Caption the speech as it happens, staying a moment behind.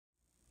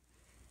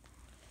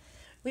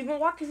We've been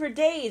walking for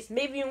days,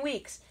 maybe in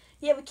weeks.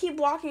 Yeah, we keep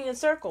walking in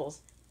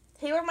circles.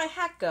 Hey, where'd my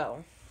hat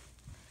go?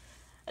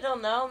 I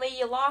don't know, maybe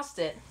you lost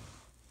it.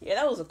 Yeah,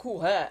 that was a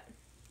cool hat.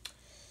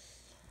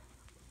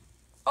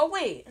 Oh,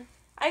 wait.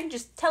 I can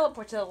just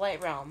teleport to the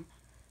light realm.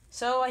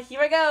 So,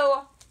 here I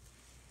go.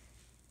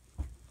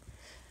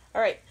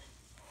 Alright.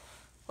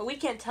 But we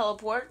can't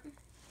teleport.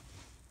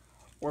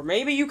 Or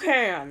maybe you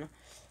can.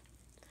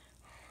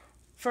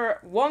 For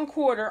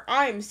 1/4,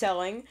 I'm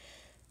selling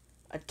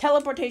a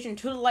teleportation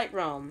to the light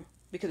realm.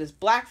 Because it's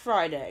Black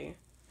Friday.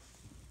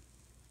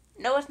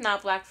 No, it's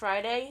not Black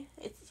Friday.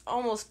 It's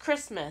almost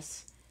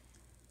Christmas.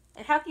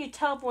 And how can you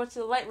teleport to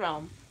the light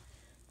realm?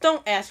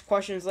 Don't ask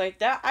questions like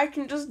that. I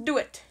can just do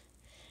it.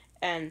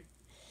 And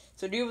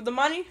so do you have the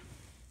money?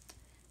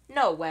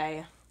 No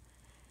way.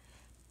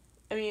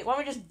 I mean, why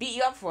don't we just beat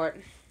you up for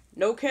it?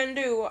 No can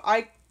do.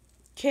 I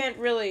can't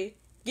really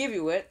give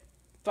you it,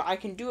 but I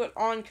can do it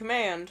on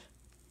command.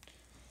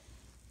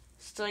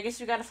 So I guess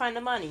we gotta find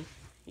the money.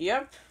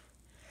 Yep.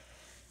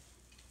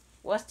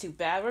 Well, that's too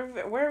bad.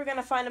 Where are we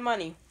gonna find the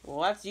money?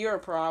 Well, that's your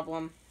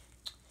problem.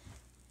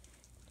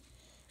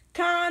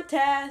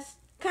 Contest!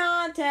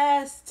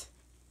 Contest!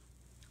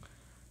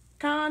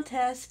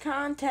 Contest!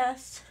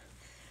 Contest!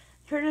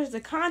 Heard there's a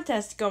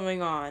contest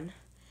going on.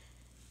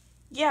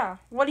 Yeah,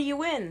 what do you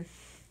win?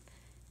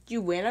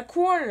 You win a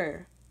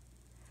quarter.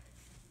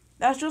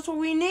 That's just what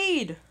we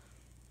need.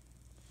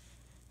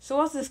 So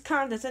what's this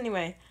contest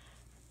anyway?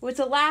 Well, it's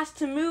a last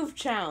to move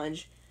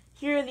challenge.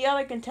 Here are the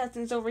other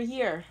contestants over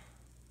here.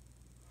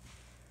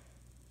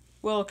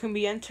 Well, can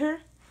we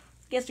enter?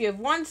 Guess we have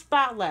one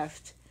spot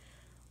left.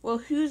 Well,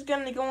 who's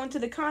gonna go into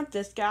the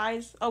contest,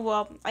 guys? Oh,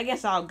 well, I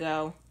guess I'll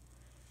go.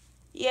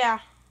 Yeah,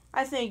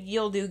 I think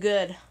you'll do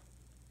good.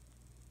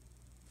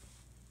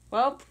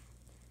 Well,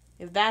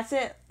 if that's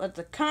it, let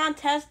the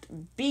contest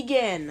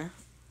begin.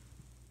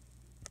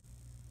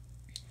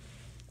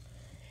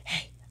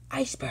 Hey,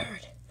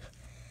 Icebird.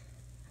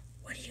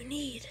 What do you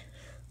need?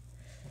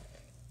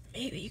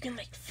 Maybe you can,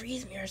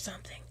 freeze me or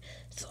something,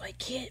 so I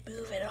can't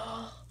move at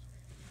all.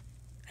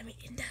 I mean,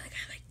 isn't that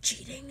kind of like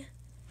cheating?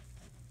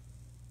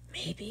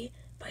 Maybe,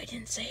 but I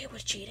didn't say it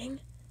was cheating.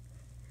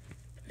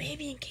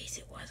 Maybe in case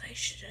it was, I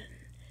shouldn't.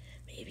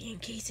 Maybe in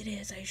case it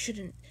is, I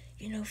shouldn't,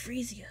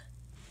 freeze you.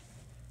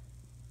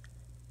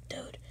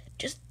 Dude,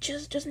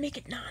 just make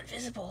it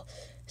non-visible,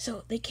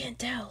 so they can't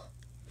tell.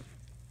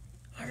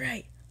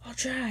 Alright, I'll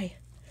try.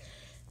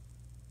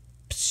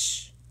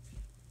 Psst.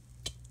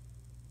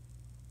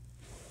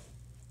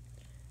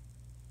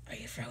 Are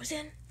you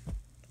frozen?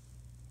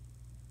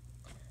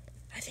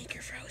 I think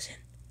you're frozen.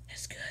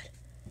 That's good.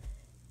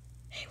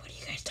 Hey, what are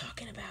you guys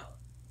talking about?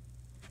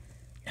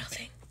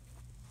 Nothing.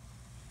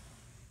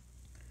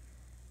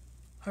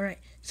 Alright,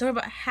 so we're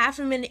about half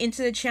a minute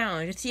into the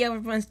challenge. Let's see how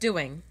everyone's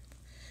doing.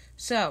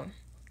 So,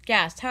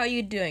 Gast, how are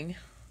you doing?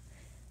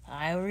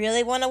 I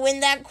really want to win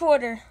that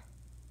quarter.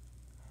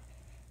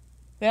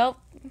 Well,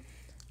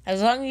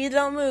 as long as you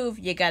don't move,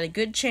 you got a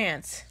good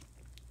chance.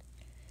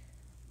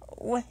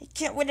 What?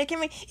 Can't win it, can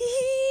we?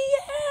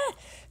 Yeah!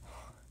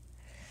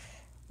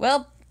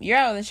 Well, you're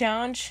out of the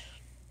challenge.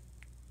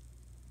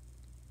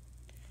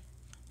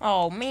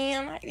 Oh,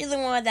 man, I really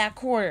wanted that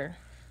quarter.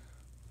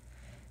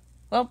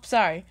 Well,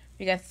 sorry.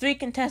 We got 3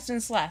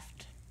 contestants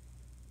left.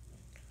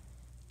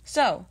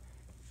 So,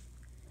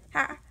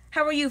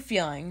 how are you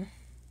feeling?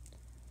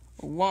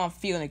 Well, I'm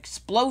feeling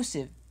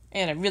explosive,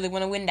 and I really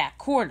want to win that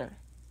quarter.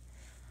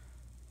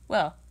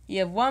 Well, you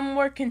have 1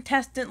 more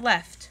contestant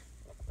left.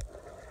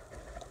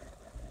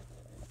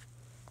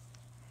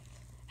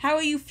 How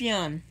are you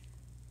feeling?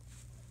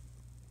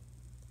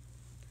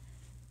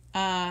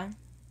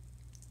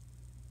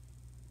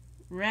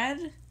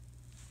 Red?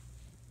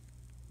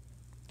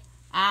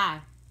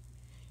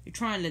 You're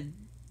trying to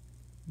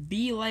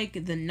be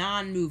like the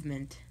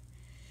non-movement.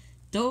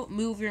 Don't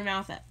move your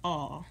mouth at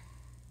all.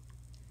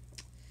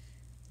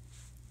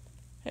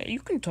 Hey, you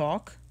can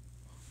talk.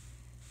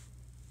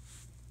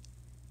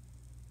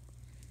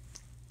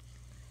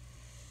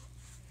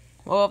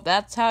 Well, if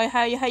that's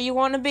how you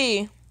want to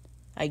be,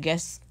 I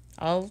guess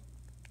I'll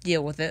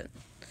deal with it.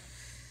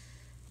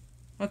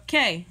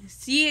 Okay,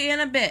 see you in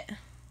a bit.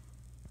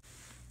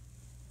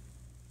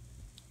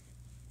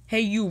 Hey,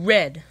 you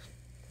Red.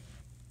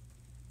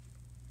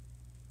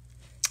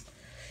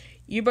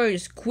 You better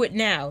just quit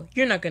now.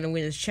 You're not gonna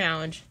win this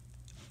challenge.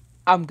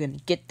 I'm gonna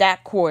get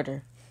that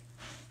quarter.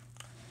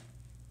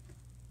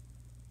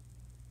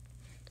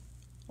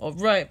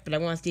 Alright, but I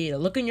want to see the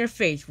look on your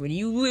face when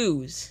you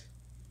lose.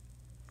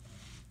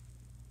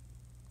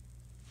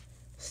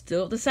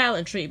 Still the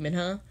silent treatment,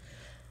 huh?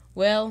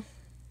 Well,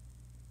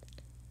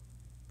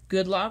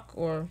 good luck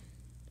or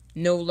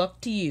no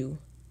luck to you.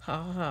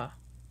 Ha ha ha.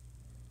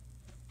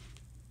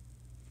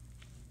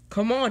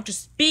 Come on,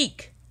 just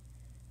speak.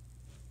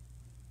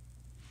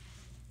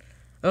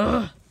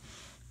 Ugh.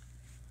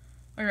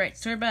 Alright,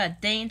 so we're about a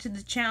day into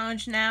the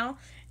challenge now,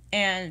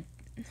 and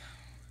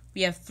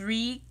we have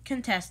 3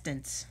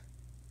 contestants.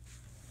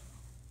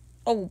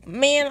 Oh,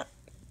 man.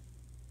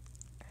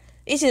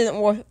 This isn't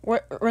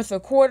worth a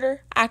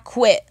quarter. I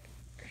quit.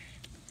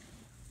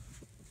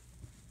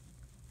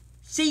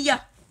 See ya!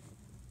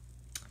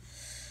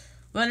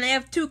 Well, they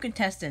have 2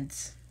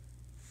 contestants.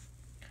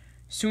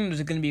 Soon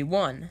there's gonna be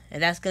 1,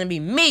 and that's gonna be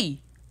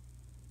me!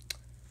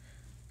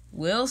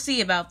 We'll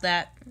see about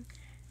that.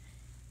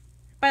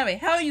 By the way,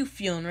 how are you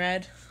feeling,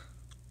 Red?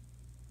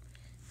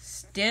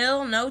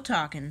 Still no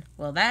talking.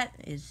 Well, that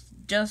is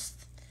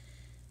just...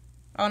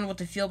 I don't know what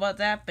to feel about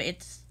that, but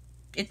it's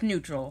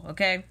neutral,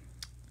 okay?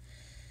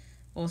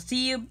 We'll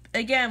see you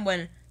again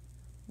when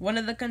one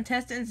of the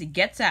contestants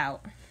gets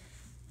out.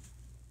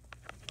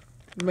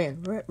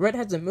 Man, Red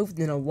hasn't moved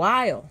in a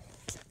while.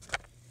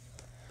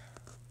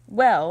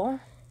 Well,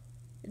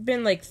 it's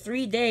been like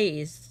 3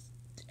 days,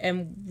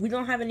 and we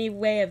don't have any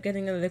way of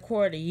getting into the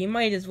quarter. You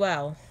might as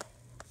well.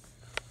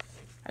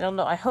 I don't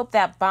know. I hope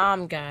that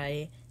bomb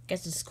guy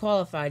gets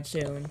disqualified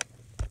soon.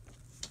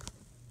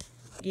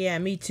 Yeah,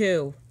 me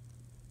too.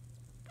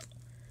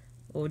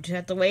 We'll just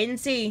have to wait and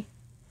see.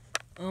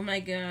 Oh my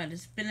god,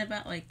 it's been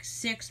about like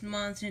 6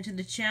 months into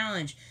the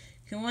challenge.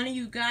 Can one of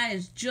you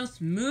guys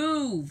just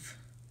move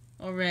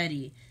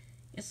already?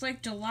 It's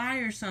like July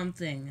or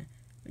something.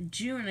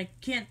 June, I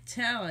can't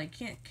tell. I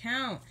can't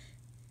count.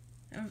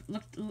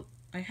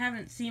 I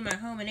haven't seen my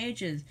home in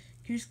ages.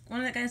 One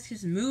of the guys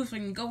just move so I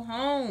can go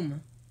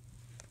home.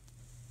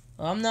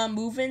 Well, I'm not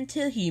moving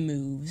till he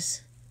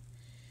moves.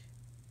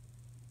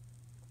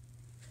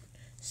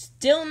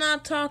 Still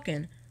not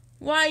talking.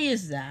 Why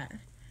is that?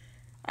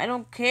 I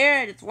don't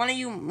care. It's one of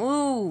you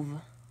move.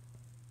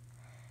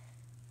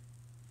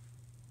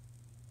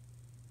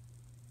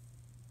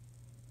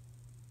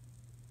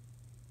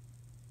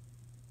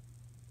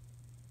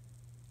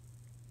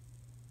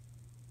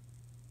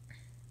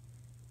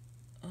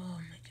 Oh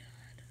my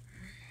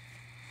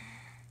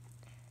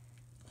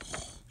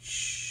god.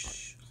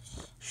 Shh.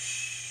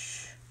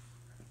 Shh.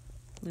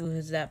 Who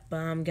does that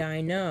bomb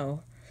guy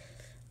know?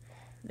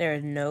 There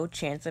is no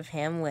chance of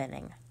him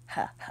winning.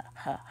 Ha ha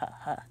ha ha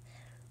ha.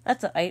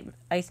 That's an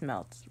ice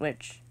melt,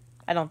 which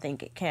I don't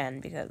think it can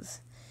because,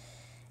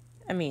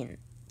 I mean,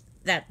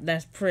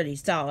 that's pretty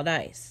solid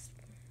ice.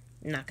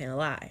 Not gonna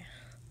lie.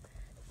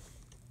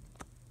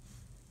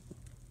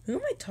 Who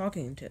am I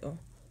talking to?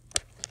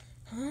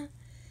 Huh?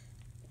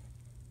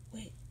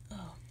 Wait,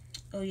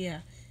 oh yeah.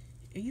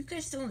 Are you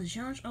guys still in the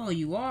challenge? Oh,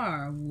 you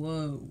are?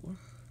 Whoa.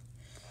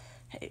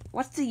 Hey,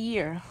 what's the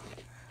year?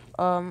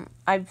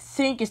 I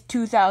think it's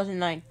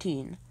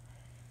 2019.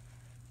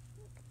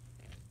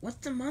 What's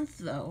the month,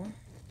 though?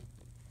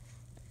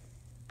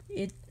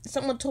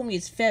 Someone told me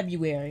it's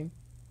February,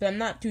 but I'm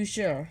not too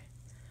sure.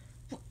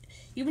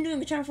 You've been doing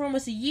the channel for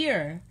almost a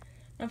year.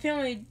 My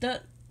family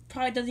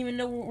probably doesn't even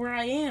know where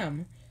I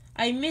am.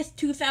 I missed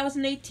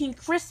 2018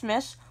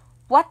 Christmas.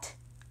 What?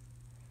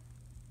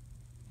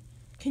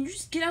 Can you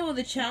just get out of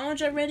the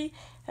challenge already?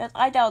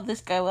 I doubt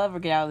this guy will ever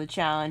get out of the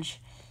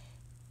challenge.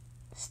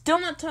 Still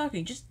not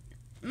talking. Just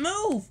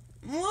move.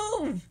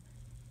 Move.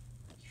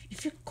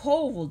 If you're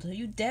cold, are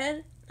you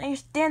dead? Now you're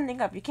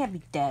standing up. You can't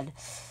be dead.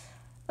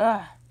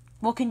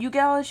 Well, can you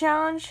get out of the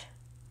challenge?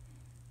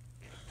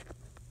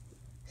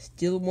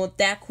 Still want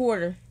that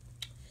quarter.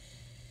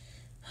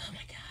 Oh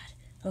my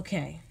god.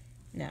 Okay.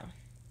 Now.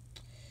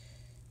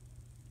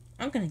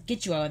 I'm gonna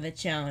get you out of that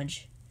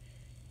challenge.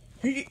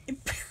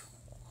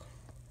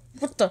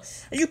 What the?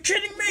 Are you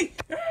kidding me?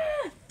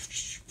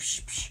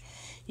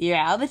 You're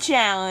out of the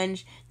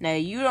challenge. Now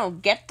you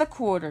don't get the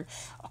quarter.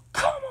 Oh,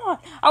 come on.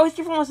 I was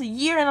here for almost a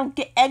year and I don't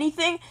get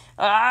anything.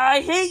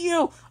 I hate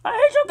you. I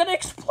hate you. I'm gonna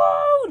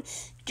explode.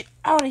 Get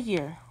out of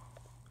here.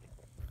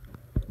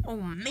 Oh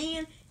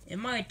man, it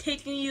might have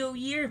taken you a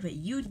year, but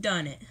you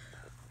done it.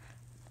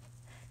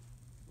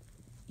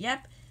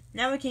 Yep.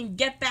 Now we can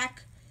get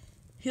back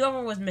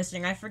whoever was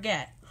missing. I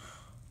forget.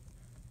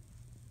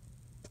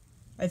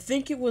 I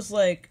think it was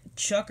like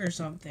Chuck or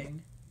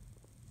something.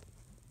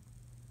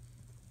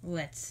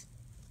 Let's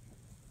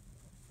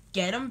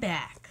get him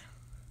back.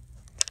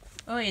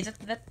 Oh, wait, is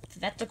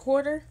that the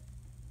quarter?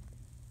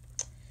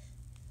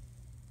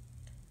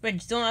 Wait, you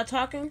still not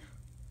talking?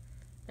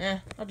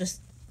 I'll just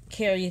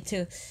carry you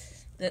to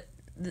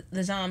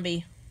the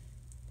zombie.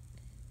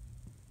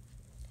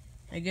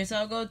 I guess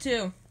I'll go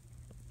too.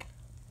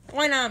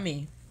 Why not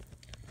me?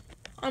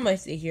 I might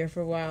stay here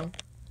for a while.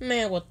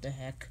 Man, what the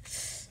heck.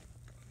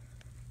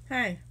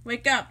 Hey,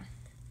 wake up.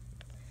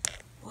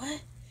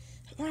 What?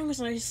 How long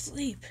was I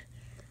asleep?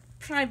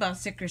 Probably about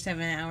 6 or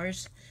 7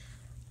 hours.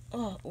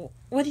 Oh,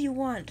 what do you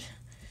want?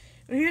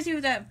 We're here to see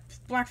if that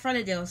Black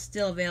Friday deal is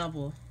still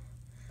available.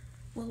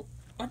 Well,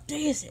 what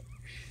day is it?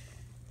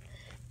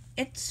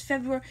 It's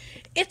February.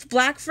 It's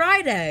Black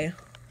Friday.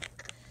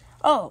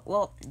 Oh,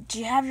 well, do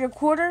you have your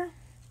quarter?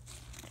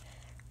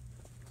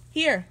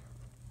 Here.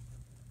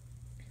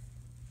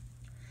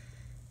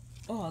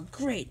 Oh,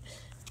 great.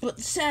 But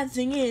the sad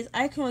thing is,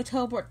 I can only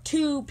teleport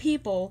 2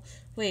 people.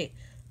 Wait,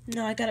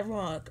 no, I got it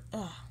wrong.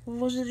 What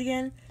was it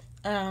again?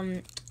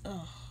 Like,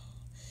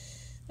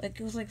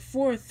 it was like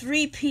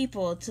 3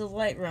 people to the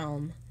Light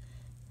Realm.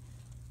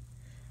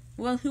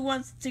 Well, who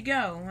wants to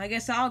go? I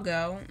guess I'll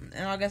go.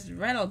 And I guess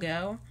Red will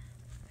go.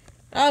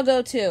 I'll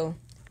go too.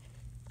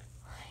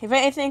 if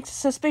anything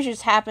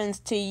suspicious happens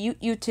to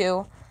you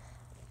two,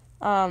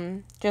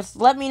 just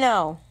let me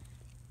know.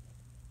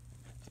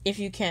 If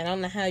you can. I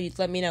don't know how you'd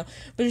let me know.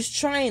 But just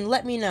try and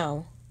let me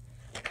know.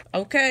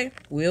 Okay,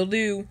 will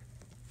do.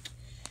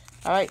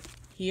 Alright,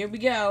 here we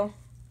go.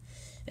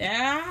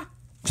 Yeah.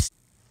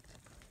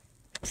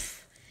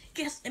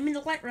 Guess I'm in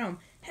the light room.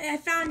 Hey, I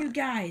found you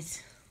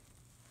guys.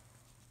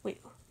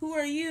 Wait, who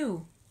are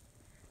you?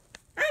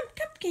 I'm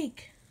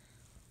Cupcake.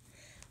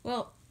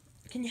 Well,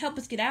 can you help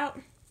us get out?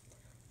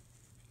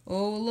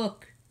 Oh,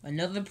 look,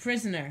 another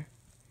prisoner.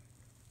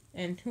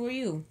 And who are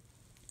you?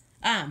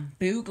 I'm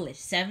Booglish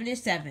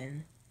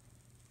 77.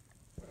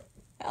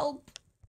 Help.